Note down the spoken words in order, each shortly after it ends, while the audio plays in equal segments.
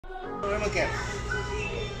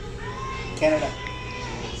Canada.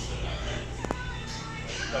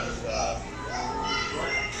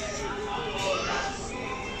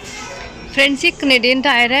 Friends, ये Canadian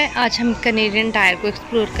tyre है। आज हम कनेडियन टायर को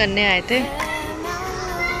एक्सप्लोर करने आए थे।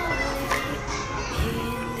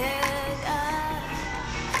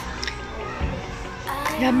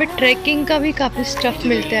 यहाँ पे ट्रैकिंग का भी काफ़ी स्टफ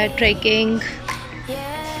मिलता है। Trekking,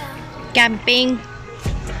 camping.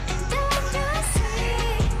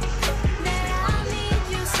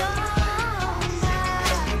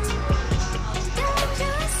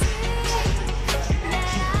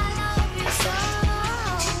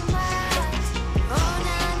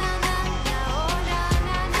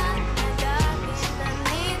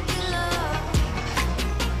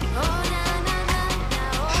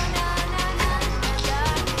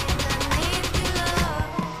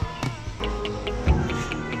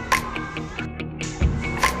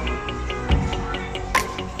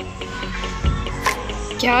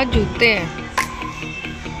 क्या जूते हैं।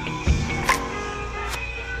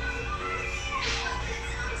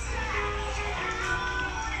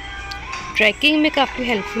 ट्रैकिंग में काफ़ी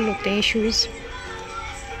हेल्पफुल होते हैं शूज़।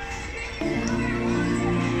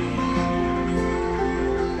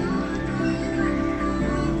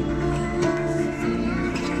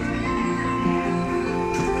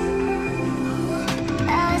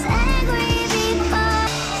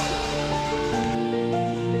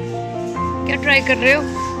 क्या ट्राई कर रहे हो?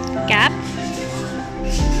 Cap?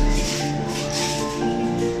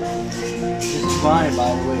 This is mine, by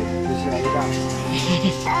the way. This is right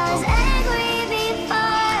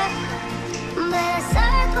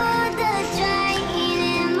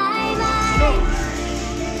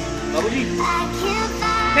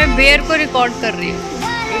मैं बेयर को रिकॉर्ड कर रही हूँ।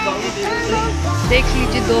 देख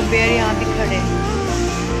लीजिए, 2 बेयर यहाँ भी खड़े हैं।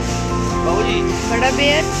 बड़ा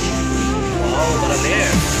बेयर। बड़ा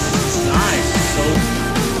bear. Nice.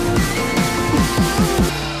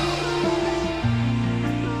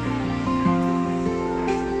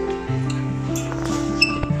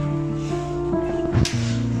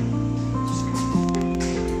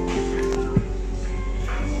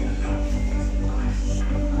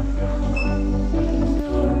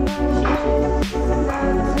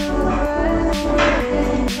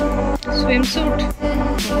 Swimsuit.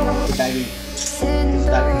 Diving.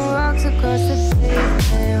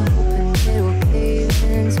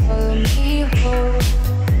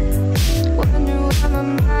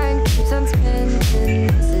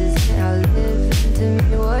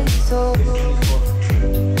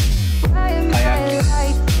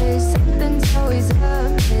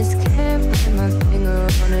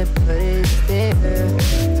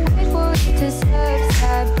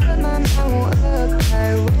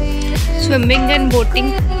 Swimming and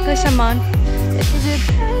boating का सामान।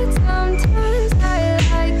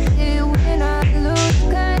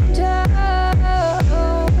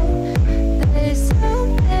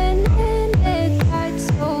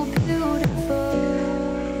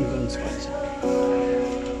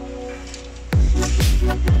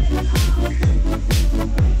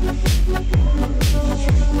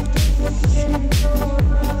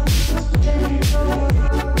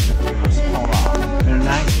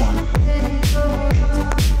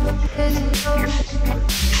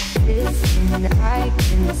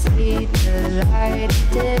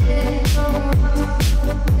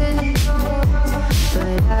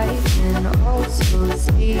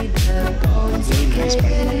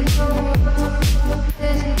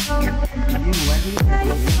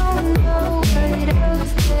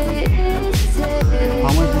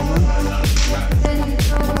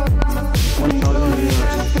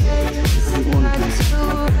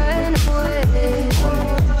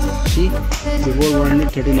 Before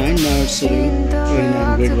 139, now it's selling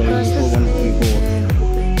 89 grade value for 124.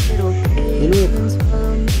 Look,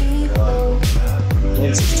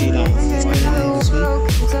 169.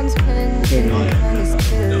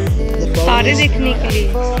 तारे देखने के लिए।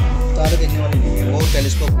 तारे देखने वाली नहीं है, वो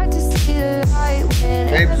टेलीस्कोप।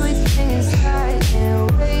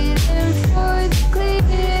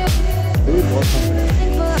 बहुत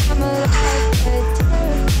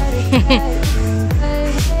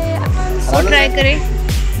वो ट्राई करें,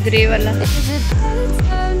 ग्रे वाला।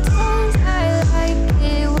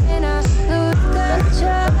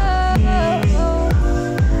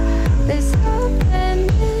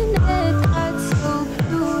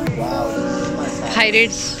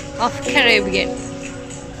 Pirates of Caribbean.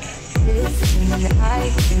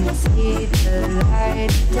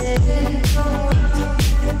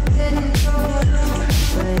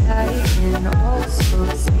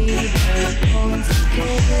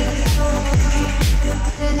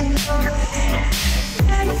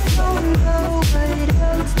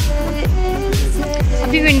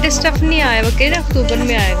 अभी विंटर स्टफ नहीं आया, वो कह रहे अक्टूबर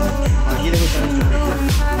में आएगा। ये देखो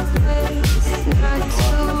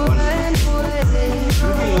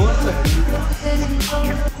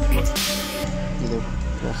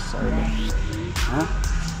हाँ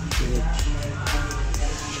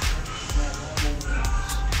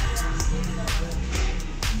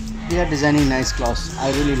they are designing nice clothes.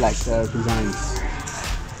 I really like their designs.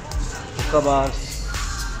 Covers.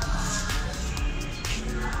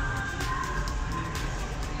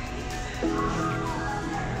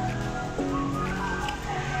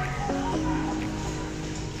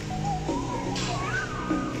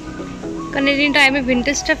 Canadian time में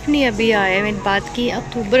विंटर स्टफ नहीं अभी आया है, मैंने बात की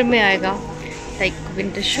अक्टूबर में आएगा। Like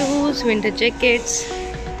winter shoes, winter jackets.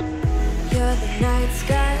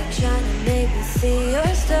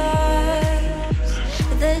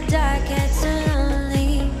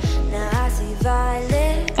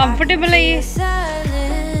 Comfortable है ये।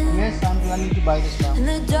 Yes, I'm planning to buy this now. I'll put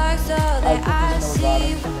this in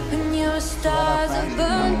our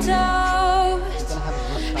garden.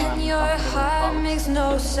 Your heart makes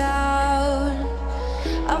no sound.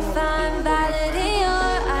 I'll find valid in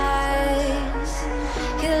your eyes.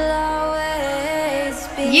 You'll always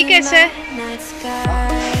be ये कैसा है? my night sky.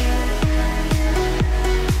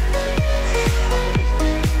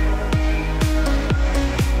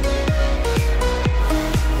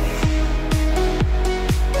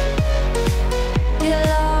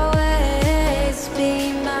 You'll always be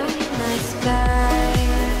my night sky.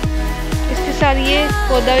 इसके साथ ये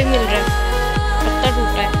पौधा भी मिल रहा है, पत्ता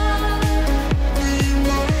टूटा है।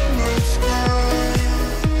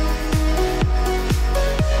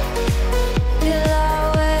 You'll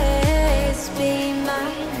always be my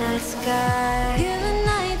night sky. You're the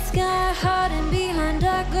night sky hiding behind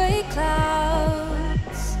dark gray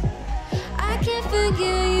clouds. I can't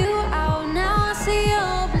figure you out now. I see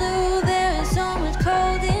you're blue. There is so much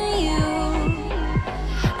cold in you,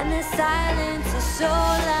 and the silence is so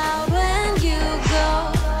loud when you go.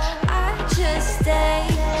 I just stay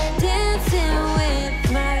dancing with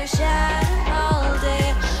my shadow all day.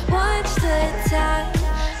 Watch the tide.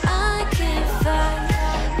 I can't find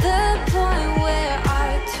the point where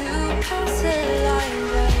our two paths align.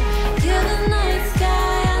 You're the night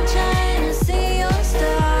sky. I'm trying to see your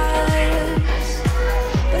stars,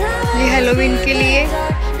 but I'm ये Halloween के लिए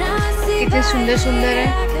now I see कितने सुंदर सुंदर है।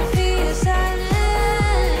 I can feel your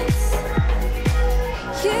silence.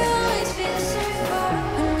 You always feel so far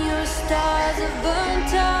when your stars are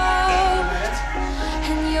burnt out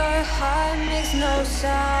and your heart makes no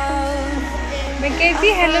sound. मैं कहती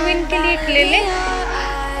Halloween के लिए एक ले ले।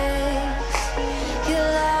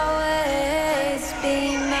 You'll always be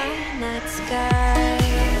my night sky.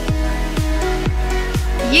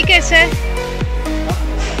 ये कैसा है?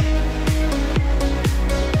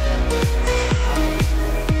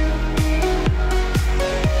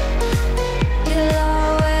 You'll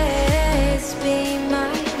always be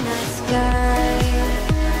my night sky.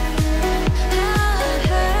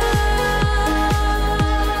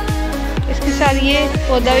 इसके साथ ये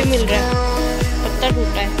पौधा भी मिल रहा है, पत्ता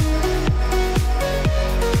टूटा है।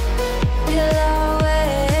 You'll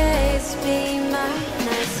always be my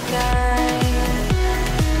night sky.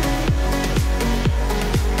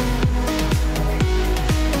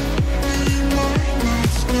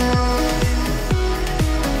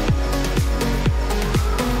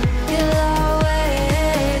 You'll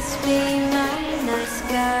always be my night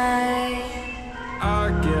sky. I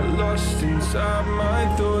get lost inside my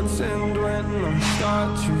thoughts, and when I start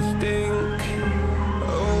to think,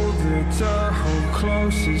 oh, the Tahoe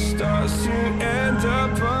close, it starts to end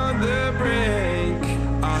up on the brink.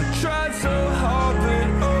 I tried so hard, but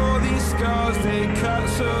all these scars, they cut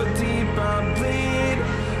so deep, I bleed.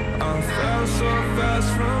 I fell so fast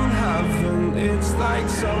from heaven, it's like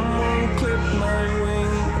someone clipped my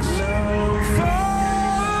wings. Now I'm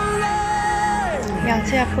falling. यहाँ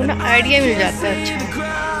से आपको ना idea मिल जाता है। अच्छा,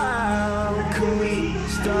 Can we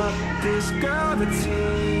stop this gravity?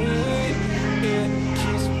 It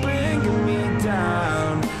keeps bringing me down.